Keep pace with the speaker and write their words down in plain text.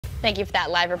Thank you for that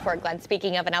live report, Glenn.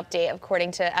 Speaking of an update, according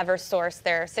to Eversource,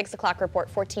 their 6 o'clock report,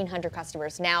 1,400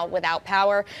 customers now without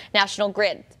power. National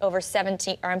Grid, over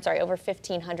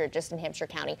 1,500 just in Hampshire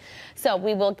County. So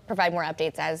we will provide more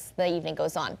updates as the evening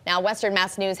goes on. Now, Western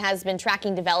Mass News has been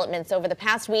tracking developments over the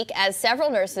past week as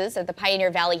several nurses at the Pioneer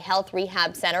Valley Health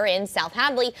Rehab Center in South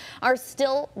Hadley are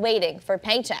still waiting for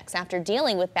paychecks after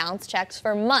dealing with bounce checks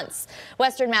for months.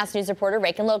 Western Mass News reporter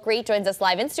Rachel Lokri joins us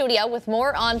live in studio with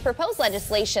more on proposed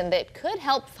legislation that could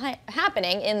help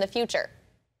happening in the future.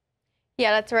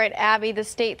 Yeah, that's right, Abby. The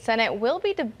state Senate will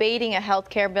be debating a health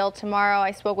care bill tomorrow.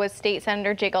 I spoke with State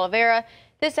Senator Jake Oliveira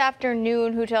this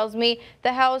afternoon, who tells me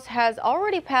the House has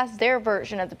already passed their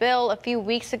version of the bill a few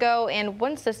weeks ago, and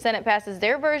once the Senate passes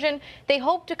their version, they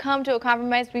hope to come to a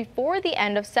compromise before the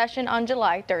end of session on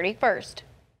July 31st.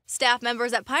 Staff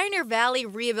members at Pioneer Valley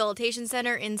Rehabilitation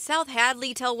Center in South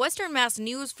Hadley tell Western Mass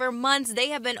News for months they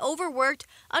have been overworked,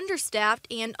 understaffed,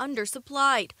 and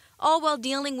undersupplied, all while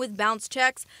dealing with bounce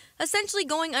checks, essentially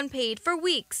going unpaid for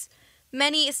weeks.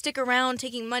 Many stick around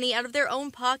taking money out of their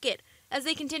own pocket as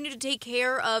they continue to take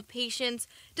care of patients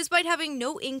despite having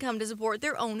no income to support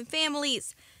their own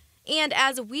families. And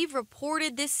as we've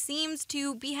reported, this seems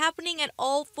to be happening at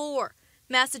all 4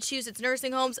 Massachusetts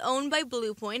nursing homes owned by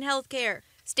Blupoint Healthcare.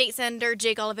 State Senator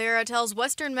Jake Oliveira tells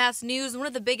Western Mass News one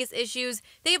of the biggest issues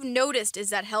they have noticed is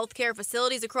that healthcare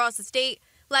facilities across the state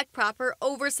lack proper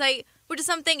oversight, which is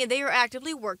something they are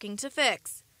actively working to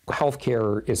fix.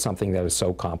 Healthcare is something that is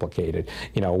so complicated.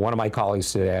 You know, one of my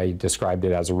colleagues today described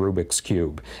it as a Rubik's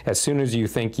Cube. As soon as you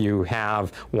think you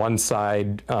have one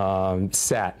side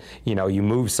set, you know, you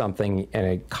move something and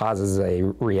it causes a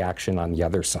reaction on the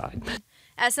other side.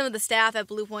 As some of the staff at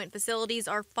Blupoint facilities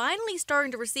are finally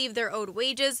starting to receive their owed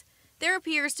wages, there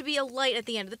appears to be a light at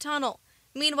the end of the tunnel.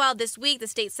 Meanwhile, this week, the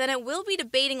state Senate will be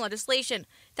debating legislation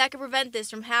that could prevent this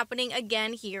from happening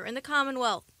again here in the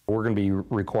Commonwealth. We're going to be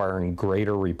requiring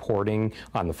greater reporting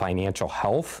on the financial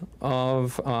health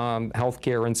of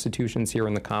healthcare institutions here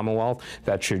in the Commonwealth.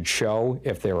 That should show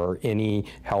if there are any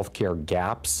healthcare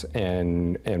gaps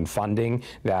in funding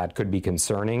that could be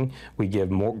concerning. We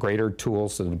give greater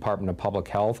tools to the Department of Public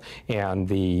Health and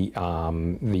the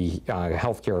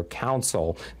Healthcare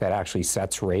Council that actually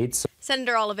sets rates.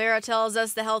 Senator Oliveira tells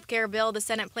us the health care bill the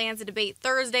Senate plans to debate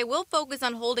Thursday will focus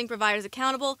on holding providers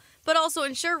accountable, but also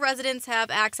ensure residents have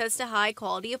access to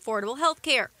high-quality, affordable health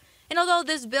care. And although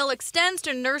this bill extends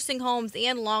to nursing homes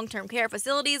and long-term care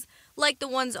facilities, like the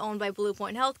ones owned by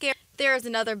Blupoint Healthcare, there is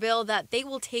another bill that they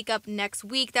will take up next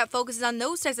week that focuses on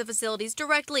those types of facilities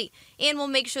directly and will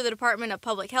make sure the Department of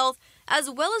Public Health, as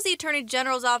well as the Attorney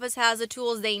General's office, has the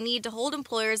tools they need to hold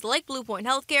employers like Blupoint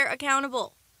Healthcare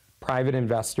accountable. Private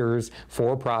investors,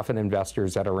 for-profit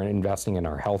investors that are investing in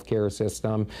our healthcare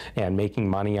system and making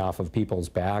money off of people's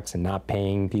backs and not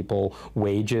paying people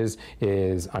wages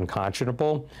is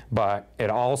unconscionable, but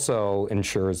it also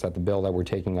ensures that the bill that we're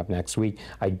taking up next week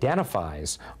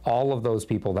identifies all of those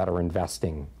people that are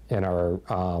investing in our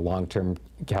long-term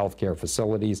healthcare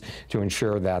facilities to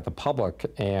ensure that the public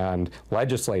and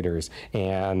legislators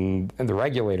and the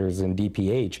regulators in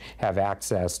DPH have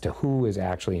access to who is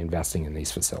actually investing in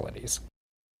these facilities.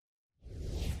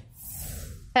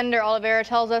 Senator Oliveira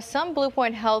tells us some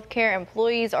Blupoint Healthcare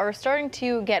employees are starting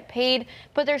to get paid,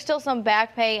 but there's still some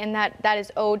back pay, and that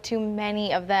is owed to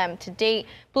many of them. To date,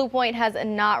 Blupoint has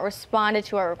not responded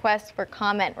to our request for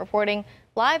comment. Reporting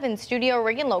live in studio,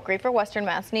 Rachel Lokri for Western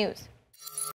Mass News.